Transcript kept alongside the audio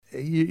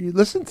you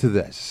listen to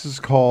this. This is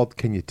called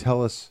Can You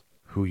Tell Us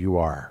Who You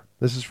Are?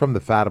 This is from the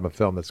Fatima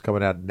film that's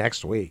coming out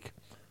next week.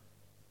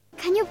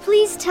 Can you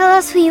please tell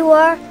us who you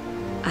are?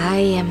 I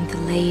am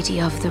the Lady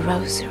of the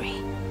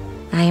Rosary.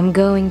 I am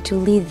going to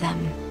lead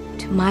them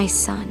to my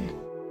son.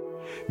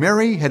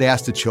 Mary had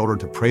asked the children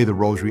to pray the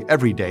rosary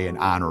every day in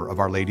honor of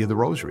Our Lady of the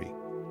Rosary.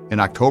 In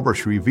October,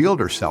 she revealed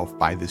herself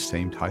by this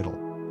same title.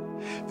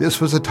 This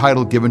was a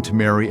title given to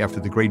Mary after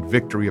the great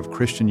victory of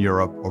Christian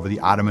Europe over the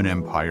Ottoman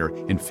Empire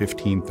in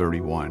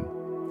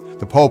 1531.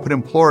 The Pope had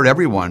implored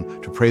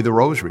everyone to pray the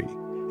rosary,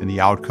 and the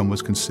outcome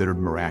was considered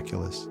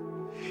miraculous.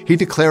 He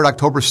declared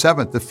October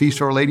 7th the Feast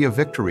of Our Lady of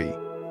Victory,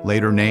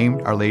 later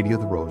named Our Lady of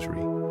the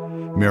Rosary.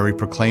 Mary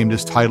proclaimed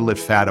this title at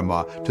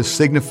Fatima to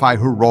signify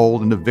her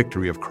role in the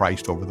victory of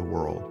Christ over the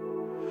world.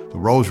 The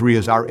Rosary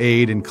is our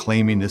aid in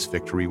claiming this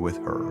victory with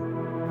her.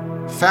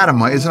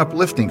 Fatima is an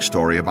uplifting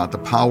story about the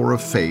power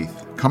of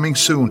faith, coming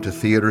soon to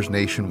theaters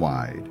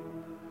nationwide.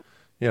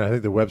 I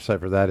think the website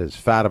for that is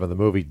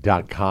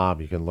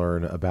FatimaTheMovie.com. You can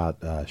learn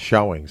about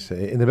showings.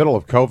 In the middle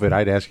of COVID,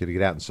 I'd ask you to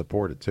get out and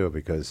support it, too,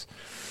 because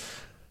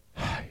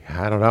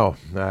I don't know.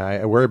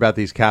 I worry about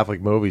these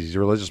Catholic movies, these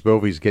religious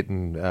movies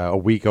getting a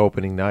weak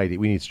opening night.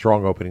 We need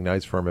strong opening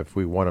nights for them if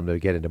we want them to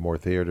get into more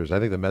theaters. I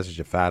think the message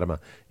of Fatima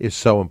is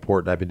so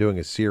important. I've been doing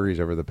a series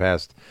over the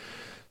past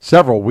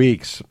several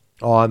weeks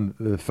on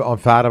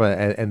Fatima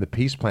and the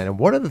peace plan. And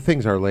one of the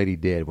things Our Lady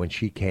did when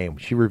she came,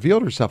 she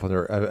revealed herself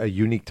under a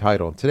unique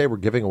title. And today we're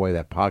giving away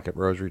that pocket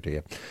rosary to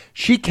you.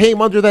 She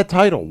came under that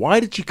title. Why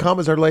did she come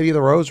as Our Lady of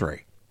the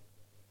Rosary?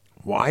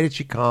 Why did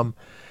she come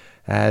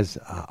as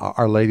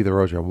Our Lady of the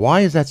Rosary? Why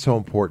is that so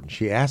important?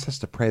 She asked us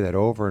to pray that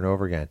over and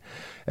over again.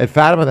 At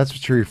Fatima, that's what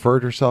she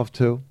referred herself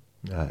to.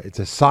 It's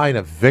a sign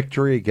of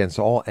victory against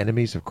all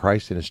enemies of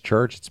Christ and his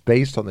church. It's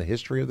based on the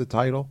history of the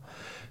title.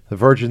 The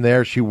Virgin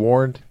there, she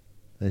warned,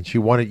 and she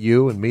wanted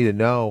you and me to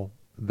know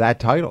that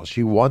title.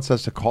 She wants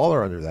us to call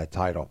her under that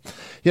title.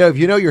 If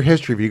you know your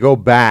history, if you go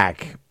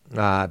back to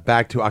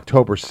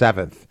October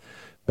 7th,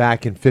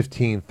 back in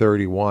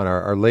 1531,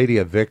 Our Lady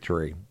of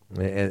Victory,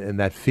 and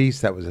that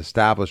feast that was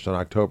established on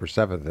October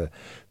 7th,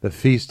 the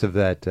feast of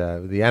that,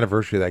 the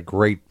anniversary of that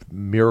great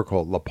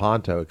miracle,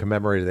 Lepanto,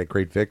 commemorated that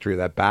great victory,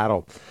 that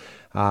battle,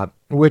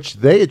 which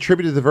they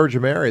attributed to the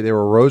Virgin Mary. There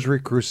were rosary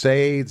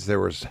crusades.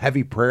 There was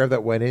heavy prayer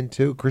that went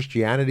into.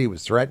 Christianity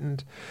was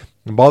threatened.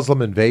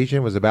 Muslim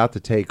invasion was about to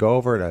take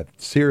over, and a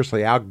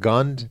seriously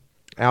outgunned,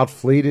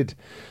 outfleeted,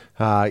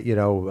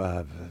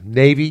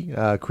 Navy,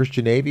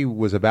 Christian Navy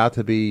was about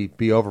to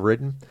be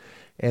overridden.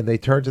 And they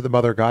turned to the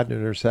Mother of God in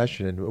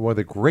intercession, and one of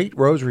the great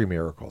rosary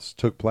miracles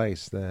took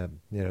place.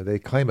 They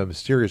claim a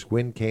mysterious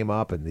wind came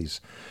up, and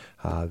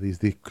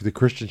the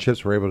Christian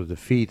ships were able to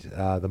defeat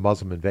the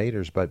Muslim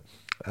invaders. But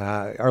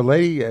Our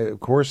Lady, of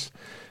course,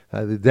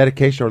 the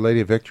dedication of Our Lady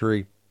of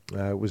Victory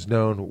was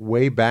known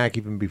way back,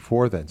 even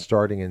before then,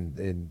 starting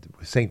in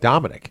St.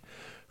 Dominic,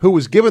 who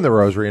was given the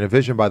rosary in a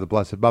vision by the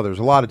Blessed Mother. There's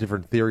a lot of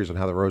different theories on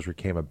how the rosary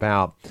came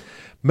about.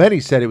 Many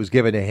said it was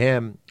given to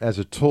him as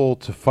a tool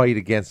to fight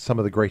against some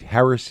of the great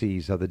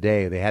heresies of the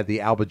day. They had the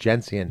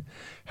Albigensian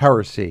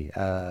heresy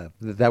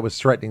that was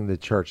threatening the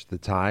church at the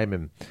time,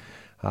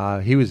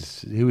 and he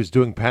was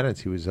doing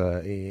penance. He was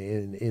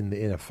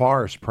in a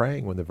forest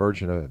praying when the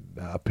Virgin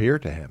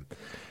appeared to him.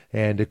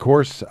 And of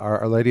course,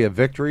 Our Lady of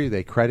Victory,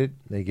 they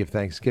give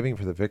thanksgiving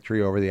for the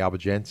victory over the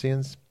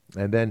Albigensians.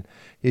 And then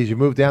as you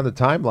move down the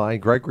timeline,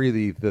 Gregory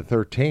the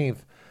 13th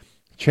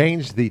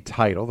changed the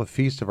title, the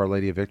Feast of Our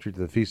Lady of Victory, to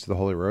the Feast of the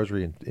Holy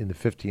Rosary in the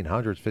 1500s,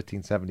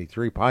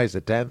 1573. Pius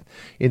X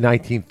in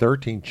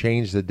 1913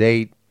 changed the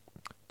date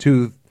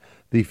to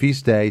the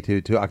feast day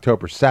to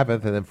October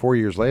 7th, and then 4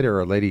 years later,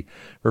 Our Lady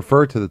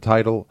referred to the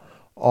title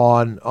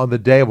on the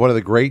day of one of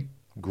the great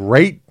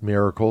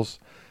miracles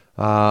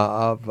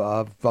of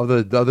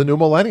the new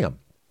millennium.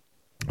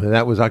 And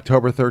that was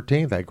October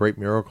 13th, that great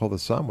miracle of the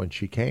sun when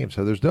she came.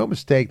 So there's no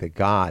mistake that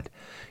God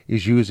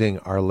is using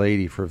Our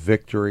Lady for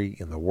victory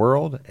in the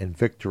world and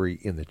victory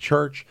in the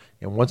church,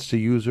 and wants to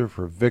use her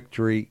for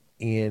victory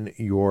in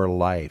your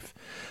life.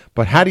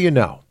 But how do you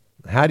know?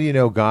 How do you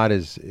know God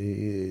is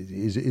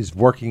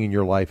working in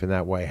your life in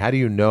that way? How do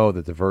you know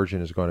that the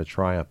Virgin is going to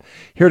triumph?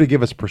 Here to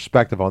give us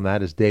perspective on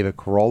that is David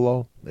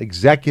Carollo,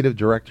 Executive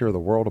Director of the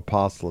World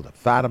Apostolate of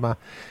Fatima,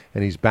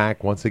 and he's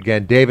back once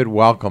again. David,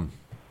 welcome.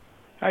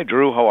 Hi,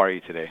 Drew. How are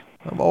you today?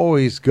 I'm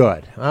always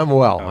good. I'm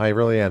well. I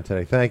really am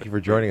today. Thank you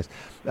for joining us.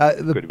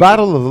 The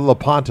Battle of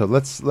Lepanto.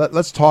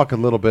 Let's talk a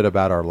little bit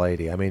about Our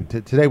Lady. I mean,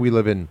 today we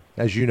live in,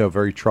 as you know,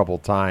 very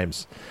troubled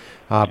times.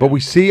 But we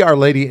see Our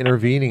Lady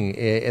intervening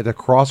at the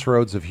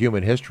crossroads of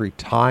human history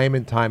time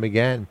and time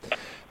again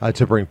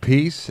to bring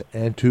peace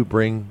and to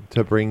bring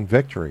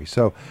victory.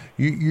 So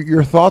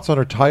your thoughts on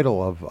her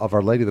title of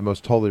Our Lady of the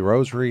Most Holy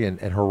Rosary and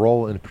her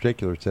role in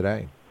particular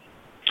today?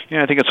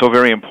 Yeah, I think it's so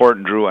very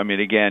important, Drew. I mean,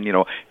 again,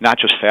 not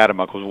just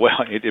Fatima, because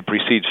it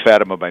precedes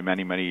Fatima by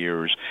many, many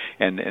years.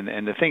 And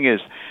the thing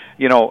is,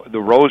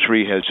 the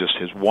Rosary has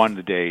won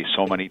the day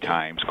so many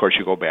times. Of course,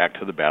 you go back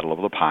to the Battle of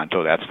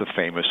Lepanto. That's the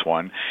famous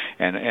one.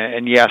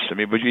 And yes, I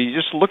mean, but you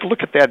just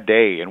look at that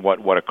day and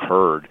what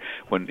occurred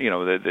when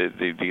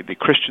the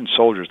Christian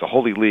soldiers, the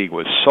Holy League,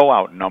 was so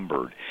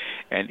outnumbered.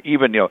 And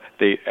even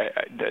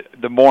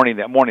the morning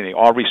they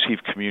all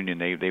received communion.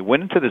 They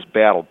went into this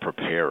battle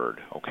prepared,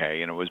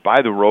 okay, and it was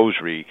by the Rosary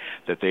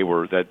that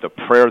the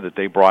prayer that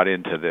they brought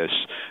into this.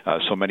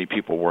 So many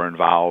people were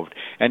involved,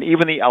 and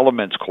even the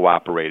elements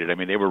cooperated. I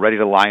mean, they were ready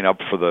to line up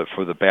for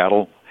the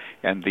battle,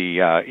 and the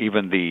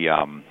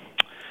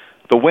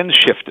wind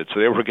shifted, so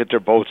they were able to get their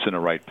boats in the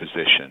right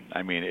position.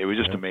 I mean, it was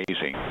just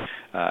amazing.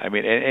 I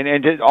mean,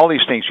 and all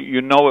these things,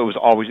 it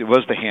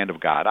was the hand of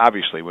God.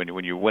 Obviously,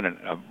 when you win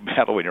a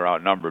battle when you're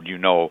outnumbered, you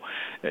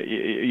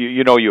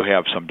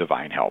have some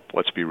divine help.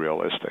 Let's be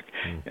realistic.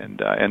 And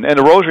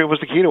the Rosary was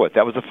the key to it.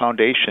 That was the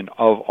foundation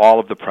of all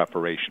of the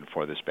preparation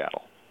for this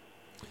battle.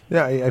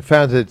 Yeah, I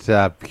found it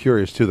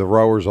curious too. The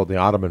rowers on the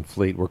Ottoman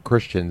fleet were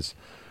Christians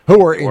who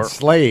were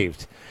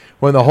enslaved.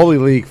 When the Holy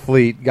League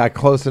fleet got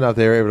close enough,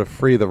 they were able to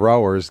free the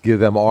rowers,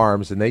 give them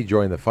arms, and they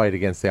joined the fight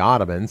against the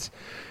Ottomans.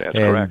 That's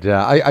correct.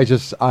 I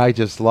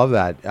just love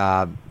that.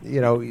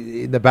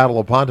 In the Battle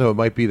of Lepanto, it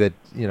might be that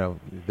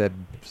that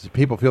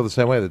people feel the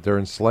same way, that they're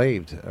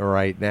enslaved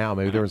right now.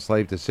 Maybe they're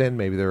enslaved to sin.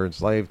 Maybe they're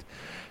enslaved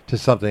to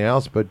something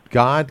else. But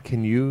God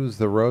can use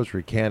the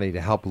Rosary, can He,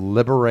 to help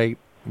liberate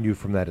you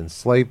from that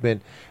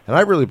enslavement, and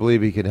I really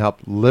believe He can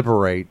help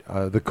liberate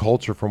the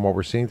culture from what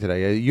we're seeing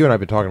today. You and I have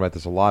been talking about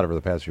this a lot over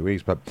the past few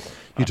weeks, but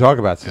you talk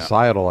about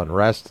societal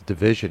unrest,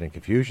 division, and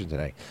confusion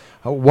today.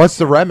 What's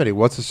the remedy?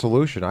 What's the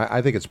solution?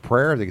 I think it's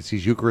prayer. I think it's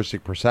these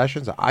Eucharistic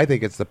processions. I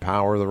think it's the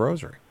power of the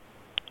Rosary.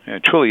 Yeah,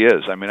 it truly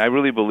is. I mean, I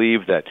really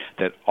believe that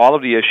all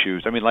of the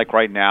issues, I mean, like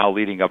right now,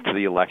 leading up to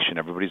the election,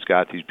 everybody's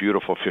got these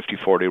beautiful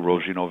 54-day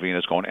Rosary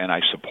Novenas going, and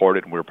I support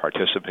it, and we're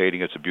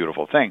participating. It's a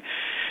beautiful thing.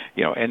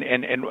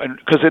 And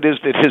because it is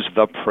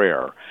the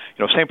prayer.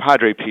 St.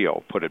 Padre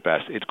Pio put it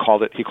best. He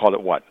called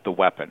it what? The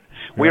weapon.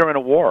 Yeah. We are in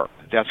a war.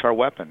 That's our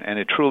weapon, and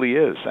it truly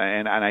is.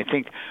 And I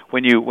think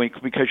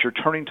because you're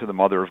turning to the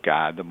Mother of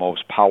God, the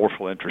most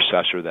powerful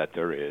intercessor that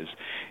there is,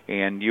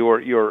 and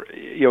you're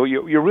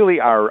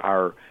really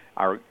are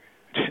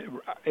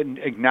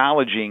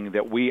acknowledging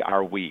that we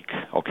are weak,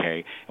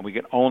 okay, and we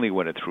can only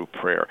win it through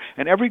prayer.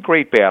 And every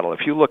great battle,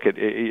 if you look at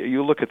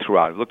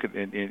throughout, look at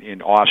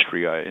in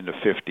Austria in the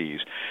 50s,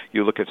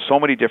 you look at so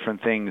many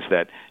different things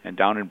and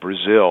down in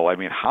Brazil, I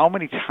mean, how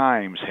many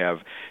times have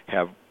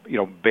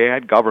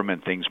bad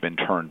government things been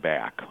turned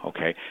back,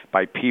 okay,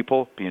 by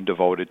people being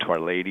devoted to Our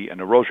Lady and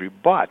the Rosary,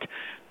 but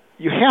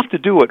you have to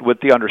do it with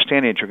the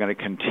understanding that you're going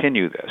to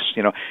continue this,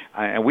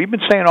 and we've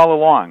been saying all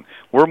along,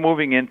 we're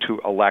moving into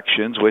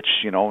elections, which,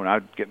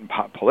 not getting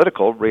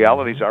political,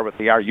 realities are what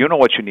they are. You know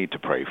what you need to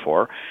pray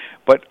for,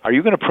 but are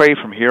you going to pray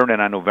from here and then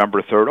on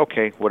November 3rd,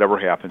 okay, whatever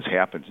happens,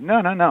 happens?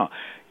 No.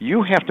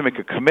 You have to make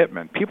a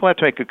commitment. People have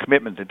to make a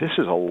commitment that this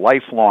is a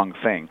lifelong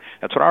thing.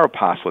 That's what our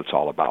apostolate's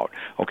all about,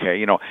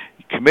 okay?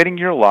 Committing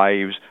your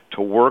lives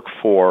to work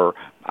for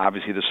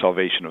obviously the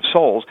salvation of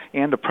souls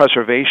and the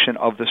preservation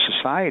of the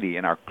society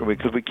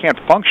because we can't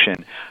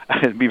function.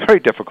 It'd be very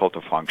difficult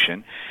to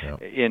function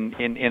in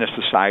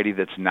a society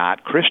that's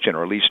not Christian,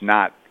 or at least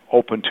not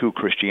open to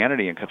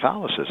Christianity and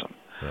Catholicism.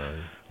 Right.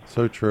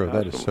 So true.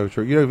 That is so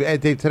true.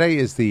 Dave, today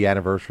is the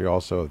anniversary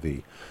also of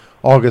the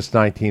August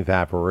 19th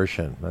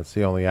apparition. That's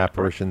the only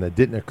apparition that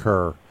didn't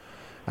occur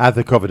at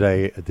the Cova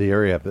de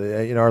Iria.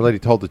 Our Lady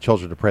told the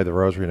children to pray the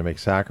Rosary and to make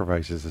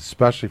sacrifices,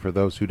 especially for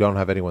those who don't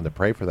have anyone to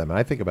pray for them. And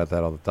I think about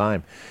that all the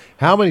time.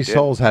 How many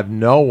souls have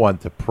no one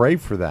to pray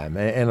for them?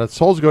 And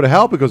souls go to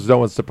hell because no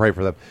one's to pray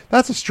for them.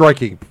 That's a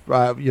striking,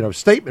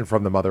 statement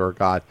from the Mother of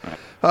God.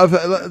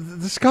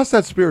 Discuss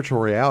that spiritual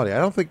reality. I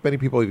don't think many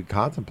people even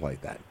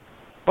contemplate that.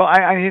 Well,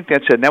 I think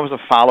that's it. And that was a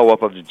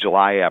follow-up of the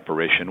July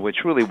apparition,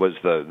 which really was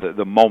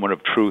the moment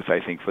of truth, I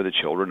think, for the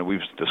children. And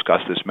we've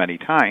discussed this many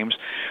times.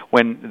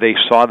 When they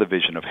saw the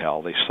vision of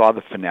hell, they saw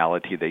the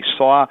finality, they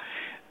saw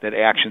that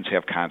actions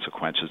have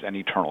consequences and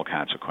eternal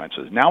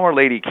consequences. Now Our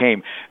Lady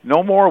came.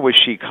 No more was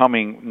she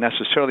coming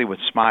necessarily with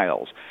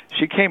smiles.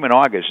 She came in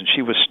August, and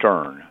she was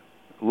stern.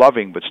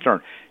 Loving but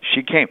stern.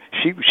 She came.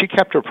 She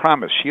kept her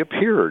promise. She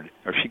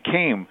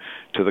came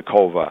to the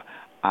Cova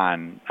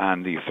on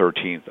the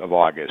 13th of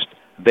August.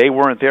 They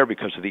weren't there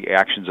because of the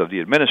actions of the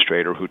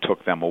administrator who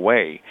took them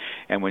away.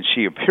 And when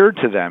she appeared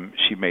to them,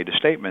 she made a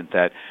statement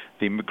that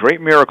the great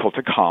miracle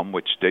to come,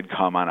 which did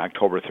come on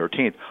October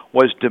 13th,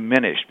 was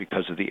diminished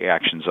because of the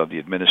actions of the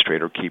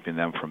administrator keeping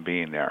them from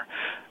being there.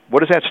 What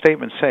does that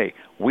statement say?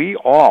 We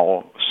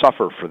all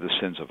suffer for the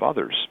sins of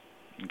others.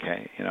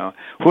 Okay,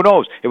 who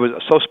knows? It was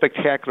so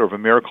spectacular of a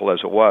miracle as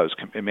it was.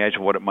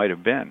 Imagine what it might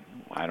have been.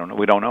 I don't know.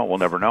 We don't know. We'll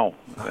never know.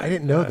 I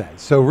didn't know that.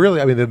 So really,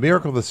 I mean, the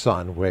miracle of the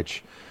sun,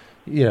 which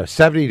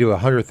 70 to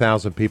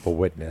 100,000 people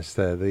witnessed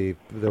the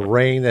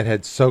rain that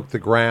had soaked the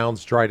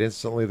grounds, dried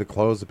instantly. The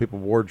clothes that people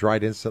wore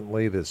dried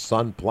instantly. The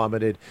sun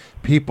plummeted.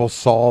 People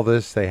saw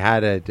this. They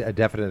had a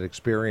definite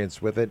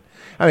experience with it.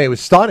 I mean, it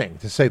was stunning,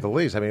 to say the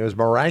least. I mean, it was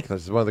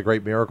miraculous. It's one of the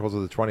great miracles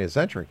of the 20th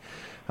century.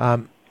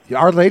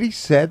 Our Lady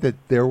said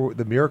that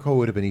the miracle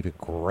would have been even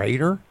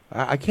greater.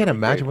 I can't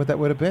imagine what that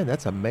would have been.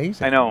 That's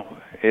amazing. I know.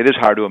 It is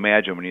hard to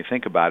imagine when you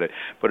think about it,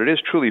 but it is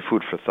truly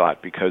food for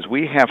thought, because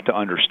we have to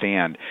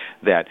understand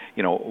that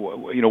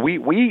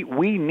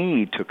we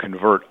need to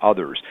convert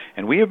others,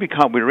 and we're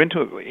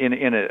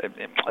in a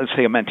let's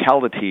say a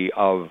mentality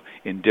of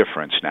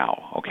indifference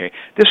now. Okay,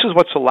 this is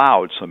what's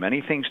allowed so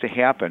many things to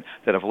happen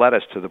that have led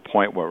us to the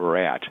point where we're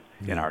at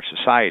in our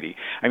society.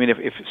 I mean,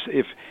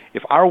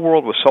 if our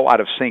world was so out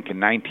of sync in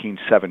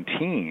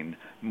 1917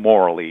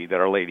 morally that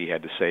Our Lady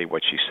had to say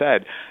what she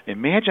said,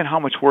 imagine how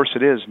much worse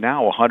it is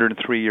now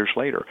 103 years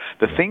later.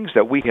 The things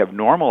that we have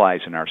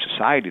normalized in our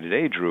society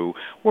today, Drew,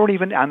 weren't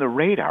even on the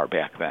radar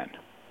back then.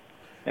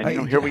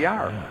 And here we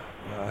are.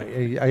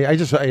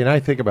 I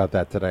think about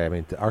that today. I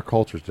mean, our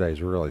culture today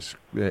is really,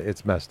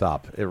 it's messed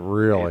up. It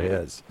really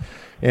is.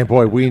 And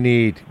boy, we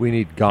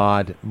need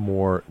God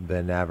more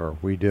than ever.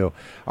 We do.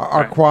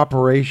 Our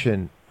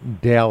cooperation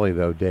daily,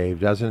 though, Dave,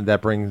 doesn't it?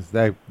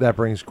 That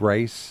brings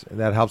grace, and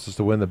that helps us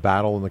to win the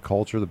battle in the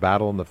culture, the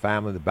battle in the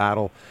family, the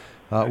battle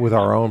with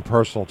our own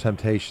personal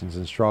temptations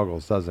and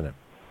struggles, doesn't it?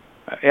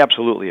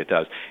 Absolutely, it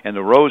does. And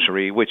the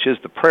Rosary, which is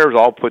the prayers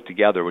all put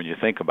together when you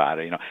think about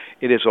it,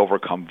 it has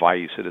overcome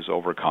vice, it has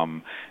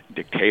overcome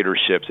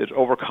dictatorships, it's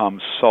overcome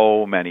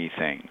so many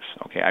things.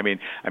 Okay,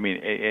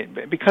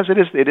 because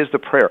it is the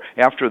prayer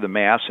after the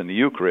Mass and the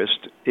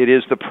Eucharist. It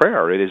is the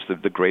prayer. It is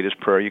the greatest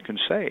prayer you can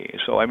say.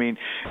 So and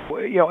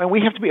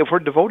we have to be, if we're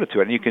devoted to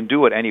it, and you can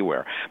do it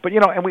anywhere. But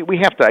and we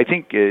have to. I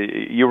think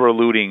you were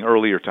alluding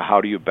earlier to how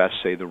do you best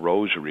say the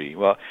Rosary.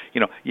 Well,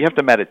 you have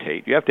to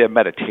meditate. You have to have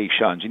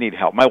meditations. You need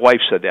help. My wife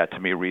said that to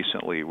me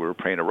recently. We were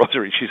praying a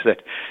Rosary. She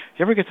said,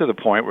 "You ever get to the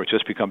point where it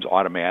just becomes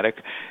automatic?"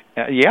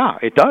 Yeah,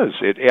 it does.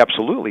 It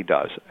absolutely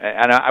does.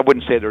 And I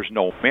wouldn't say there's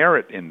no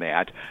merit in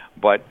that,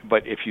 but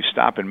if you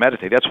stop and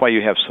meditate, that's why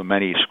you have so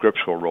many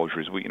scriptural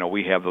rosaries.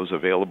 We have those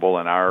available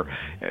in our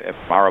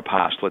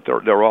apostolate.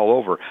 They're all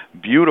over.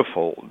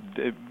 Beautiful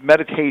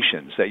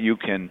meditations that you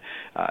can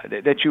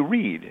that you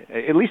read,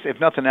 at least if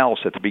nothing else,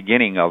 at the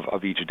beginning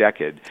of each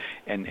decade,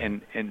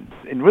 and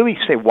really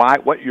say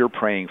what you're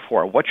praying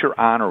for, what you're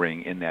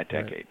honoring in that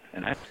decade,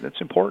 and that's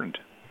important.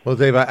 Well,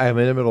 Dave, I'm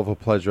in the middle of a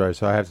pledge drive,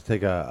 so I have to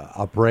take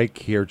a break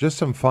here. Just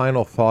some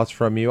final thoughts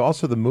from you.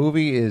 Also, the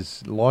movie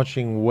is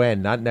launching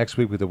when? Not next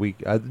week, but the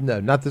week.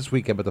 No, not this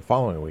weekend, but the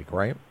following week,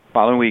 right?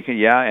 Following weekend,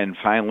 yeah, and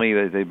finally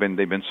they've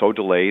been so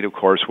delayed. Of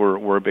course,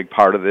 we're a big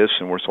part of this,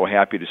 and we're so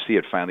happy to see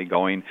it finally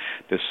going.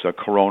 This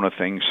Corona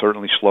thing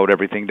certainly slowed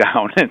everything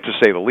down, to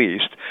say the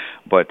least.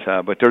 But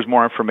there's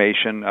more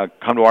information.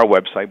 Come to our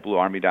website,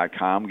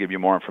 bluearmy.com. Give you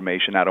more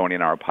information, not only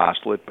in our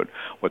apostolate, but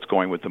what's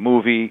going with the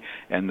movie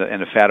and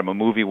the Fatima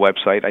movie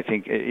website. I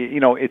think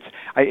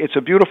it's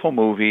a beautiful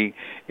movie.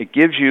 It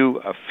gives you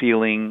a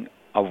feeling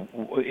of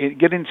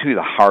get into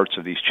the hearts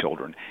of these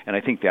children, and I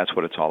think that's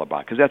what it's all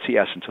about, because that's the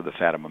essence of the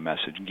Fatima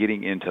message,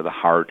 getting into the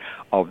heart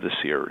of the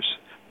seers.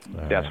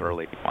 That's what Our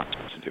Lady wants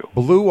us to do.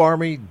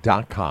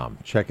 BlueArmy.com.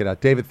 Check it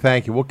out. David,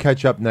 thank you. We'll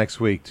catch up next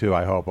week, too,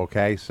 I hope,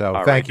 okay?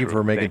 So thank you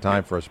for making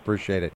time for us. Appreciate it.